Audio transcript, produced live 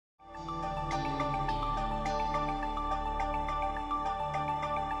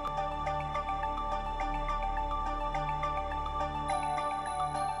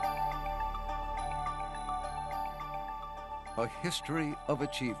A history of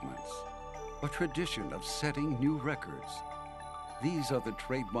achievements, a tradition of setting new records. These are the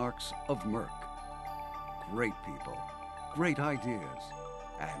trademarks of Merck. Great people, great ideas,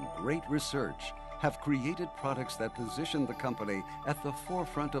 and great research have created products that position the company at the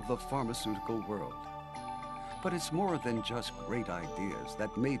forefront of the pharmaceutical world. But it's more than just great ideas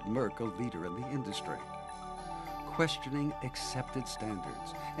that made Merck a leader in the industry. Questioning accepted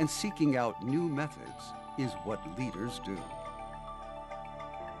standards and seeking out new methods is what leaders do.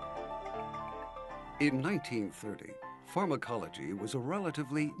 In 1930, pharmacology was a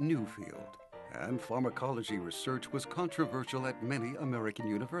relatively new field, and pharmacology research was controversial at many American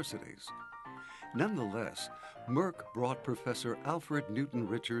universities. Nonetheless, Merck brought Professor Alfred Newton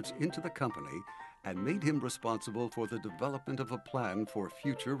Richards into the company and made him responsible for the development of a plan for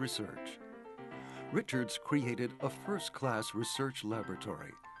future research. Richards created a first-class research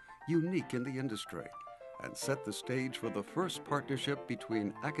laboratory, unique in the industry, and set the stage for the first partnership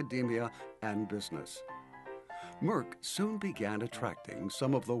between academia and business. Merck soon began attracting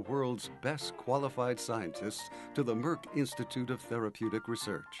some of the world's best qualified scientists to the Merck Institute of Therapeutic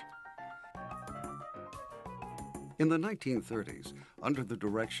Research. In the 1930s, under the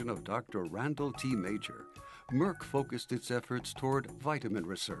direction of Dr. Randall T. Major, Merck focused its efforts toward vitamin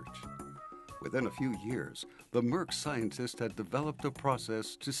research. Within a few years, the Merck scientists had developed a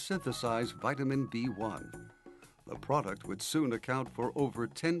process to synthesize vitamin B1. The product would soon account for over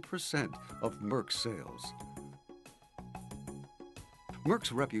 10% of Merck's sales.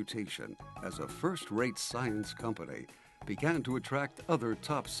 Merck's reputation as a first-rate science company began to attract other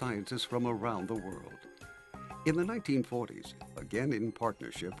top scientists from around the world. In the 1940s, again in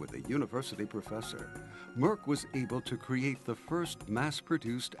partnership with a university professor, Merck was able to create the first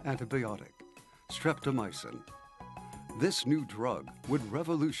mass-produced antibiotic, streptomycin. This new drug would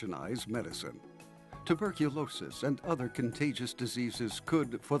revolutionize medicine. Tuberculosis and other contagious diseases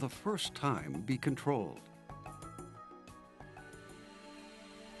could, for the first time, be controlled.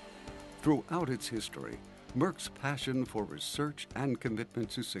 Throughout its history, Merck's passion for research and commitment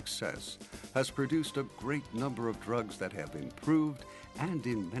to success has produced a great number of drugs that have improved and,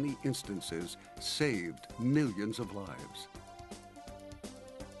 in many instances, saved millions of lives.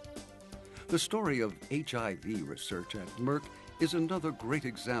 The story of HIV research at Merck is another great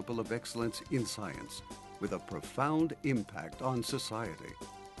example of excellence in science, with a profound impact on society.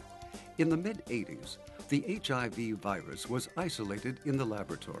 In the mid-80s, the HIV virus was isolated in the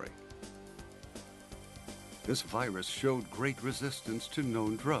laboratory. This virus showed great resistance to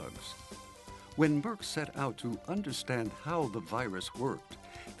known drugs. When Merck set out to understand how the virus worked,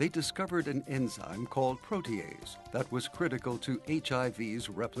 they discovered an enzyme called protease that was critical to HIV's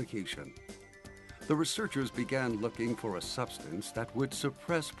replication. The researchers began looking for a substance that would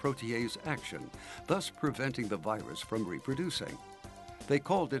suppress protease action, thus preventing the virus from reproducing. They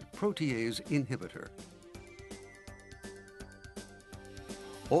called it protease inhibitor.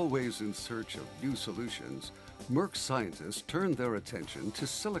 Always in search of new solutions, Merck scientists turned their attention to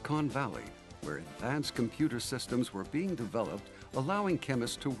Silicon Valley, where advanced computer systems were being developed, allowing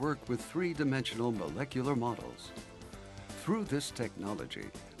chemists to work with three-dimensional molecular models. Through this technology,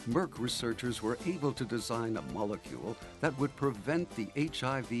 Merck researchers were able to design a molecule that would prevent the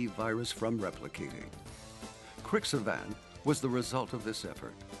HIV virus from replicating. Crixivan was the result of this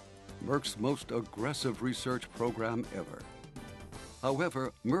effort, Merck's most aggressive research program ever.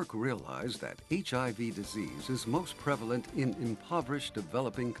 However, Merck realized that HIV disease is most prevalent in impoverished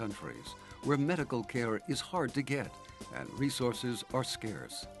developing countries, where medical care is hard to get and resources are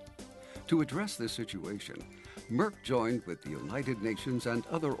scarce. To address this situation, Merck joined with the United Nations and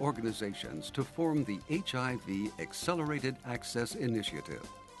other organizations to form the HIV Accelerated Access Initiative.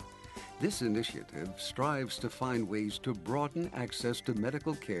 This initiative strives to find ways to broaden access to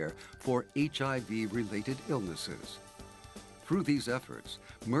medical care for HIV-related illnesses. Through these efforts,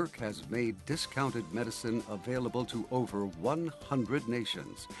 Merck has made discounted medicine available to over 100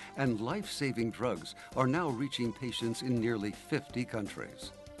 nations, and life-saving drugs are now reaching patients in nearly 50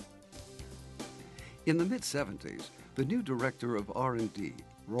 countries. In the mid-70s, the new director of R&D,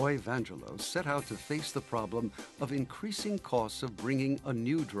 Roy Vangelos, set out to face the problem of increasing costs of bringing a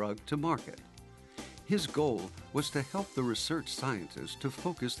new drug to market. His goal was to help the research scientists to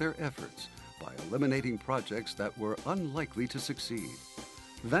focus their efforts by eliminating projects that were unlikely to succeed.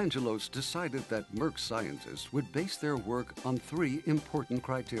 Vangelos decided that Merck scientists would base their work on three important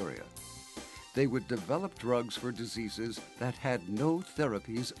criteria. They would develop drugs for diseases that had no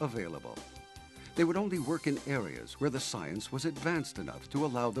therapies available. They would only work in areas where the science was advanced enough to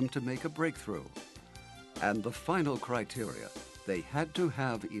allow them to make a breakthrough. And the final criteria, they had to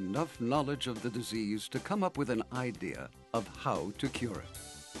have enough knowledge of the disease to come up with an idea of how to cure it.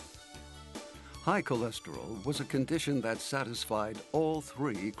 High cholesterol was a condition that satisfied all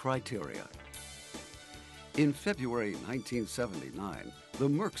three criteria. In February 1979, the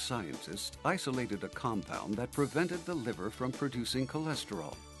Merck scientists isolated a compound that prevented the liver from producing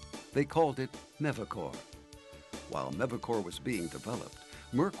cholesterol. They called it Mevacor. While Mevacor was being developed,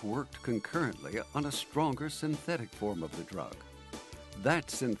 Merck worked concurrently on a stronger synthetic form of the drug.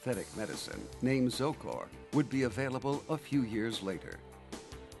 That synthetic medicine, named Zocor, would be available a few years later.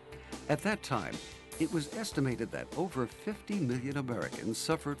 At that time, it was estimated that over 50 million Americans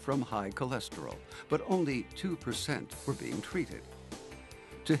suffered from high cholesterol, but only 2% were being treated.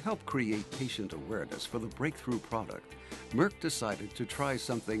 To help create patient awareness for the breakthrough product, Merck decided to try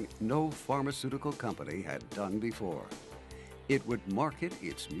something no pharmaceutical company had done before. It would market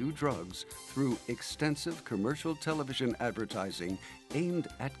its new drugs through extensive commercial television advertising aimed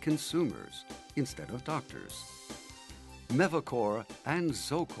at consumers instead of doctors. Mevacor and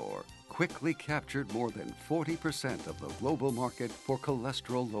Zocor quickly captured more than 40% of the global market for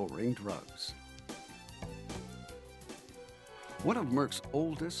cholesterol-lowering drugs. One of Merck's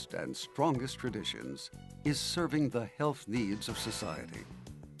oldest and strongest traditions is serving the health needs of society.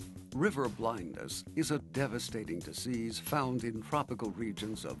 River blindness is a devastating disease found in tropical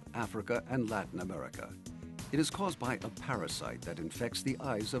regions of Africa and Latin America. It is caused by a parasite that infects the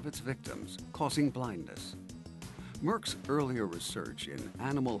eyes of its victims, causing blindness. Merck's earlier research in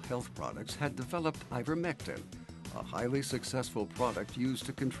animal health products had developed ivermectin, a highly successful product used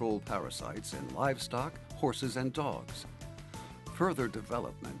to control parasites in livestock, horses, and dogs. Further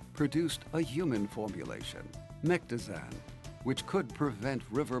development produced a human formulation, Mectizan, which could prevent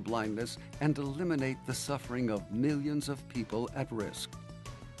river blindness and eliminate the suffering of millions of people at risk.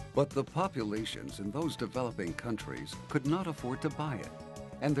 But the populations in those developing countries could not afford to buy it,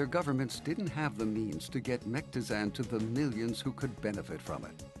 and their governments didn't have the means to get Mectizan to the millions who could benefit from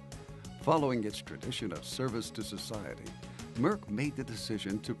it. Following its tradition of service to society, Merck made the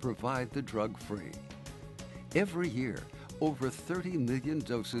decision to provide the drug free. Every year, over 30 million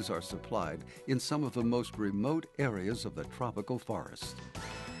doses are supplied in some of the most remote areas of the tropical forest.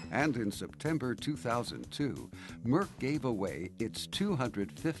 And in September 2002, Merck gave away its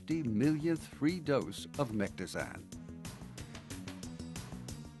 250 millionth free dose of Mectizan.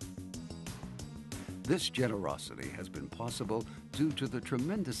 This generosity has been possible due to the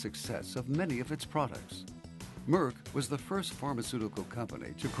tremendous success of many of its products. Merck was the first pharmaceutical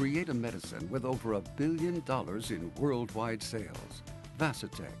company to create a medicine with over $1 billion in worldwide sales,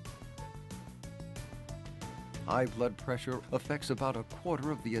 Vasitec. High blood pressure affects about a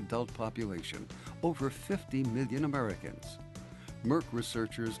quarter of the adult population, over 50 million Americans. Merck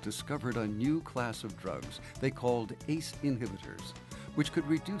researchers discovered a new class of drugs they called ACE inhibitors, which could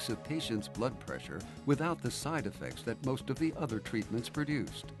reduce a patient's blood pressure without the side effects that most of the other treatments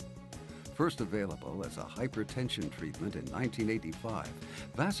produced. First available as a hypertension treatment in 1985,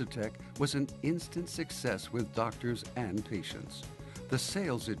 Vasitec was an instant success with doctors and patients. The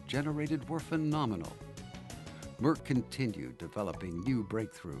sales it generated were phenomenal. Merck continued developing new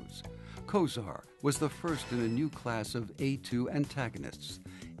breakthroughs. Cozar was the first in a new class of A2 antagonists.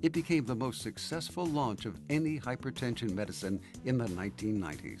 It became the most successful launch of any hypertension medicine in the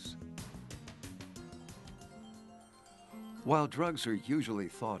 1990s. While drugs are usually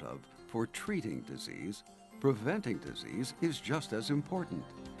thought of for treating disease, preventing disease is just as important.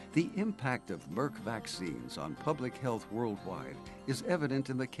 The impact of Merck vaccines on public health worldwide is evident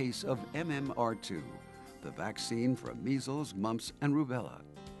in the case of MMR2, the vaccine for measles, mumps, and rubella.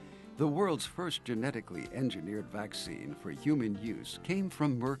 The world's first genetically engineered vaccine for human use came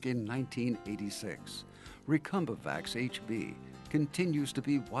from Merck in 1986. Recombavax HB continues to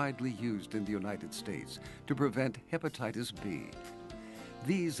be widely used in the United States to prevent hepatitis B.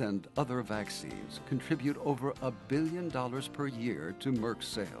 These and other vaccines contribute over $1 billion per year to Merck's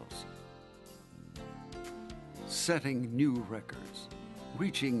sales. Setting new records,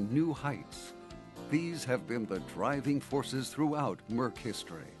 reaching new heights. These have been the driving forces throughout Merck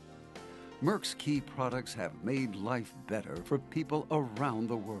history. Merck's key products have made life better for people around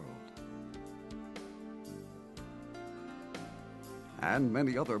the world. And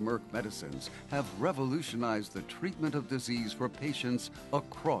many other Merck medicines have revolutionized the treatment of disease for patients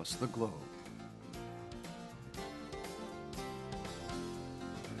across the globe.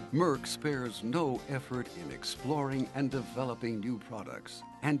 Merck spares no effort in exploring and developing new products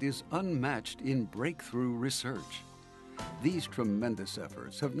and is unmatched in breakthrough research. These tremendous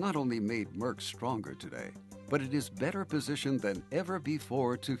efforts have not only made Merck stronger today, but it is better positioned than ever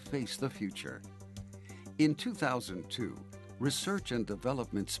before to face the future. In 2002, research and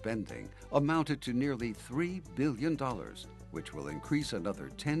development spending amounted to nearly $3 billion, which will increase another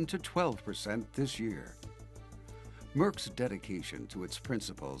 10 to 12% this year. Merck's dedication to its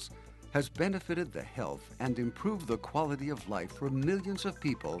principles has benefited the health and improved the quality of life for millions of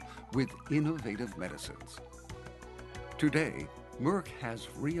people with innovative medicines. Today, Merck has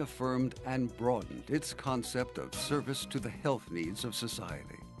reaffirmed and broadened its concept of service to the health needs of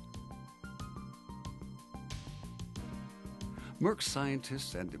society. Merck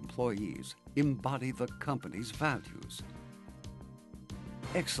scientists and employees embody the company's values: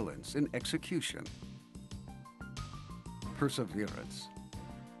 excellence in execution, perseverance,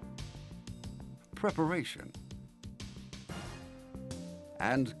 preparation,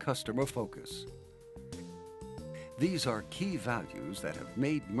 and customer focus. These are key values that have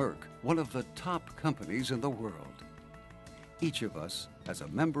made Merck one of the top companies in the world. Each of us, as a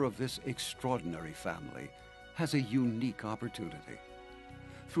member of this extraordinary family, has a unique opportunity.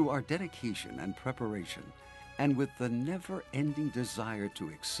 Through our dedication and preparation, and with the never-ending desire to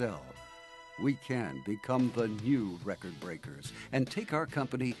excel, we can become the new record breakers and take our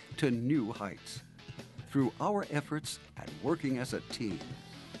company to new heights. Through our efforts and working as a team,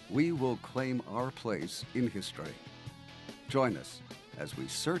 we will claim our place in history. Join us as we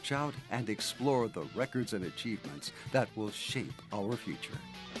search out and explore the records and achievements that will shape our future.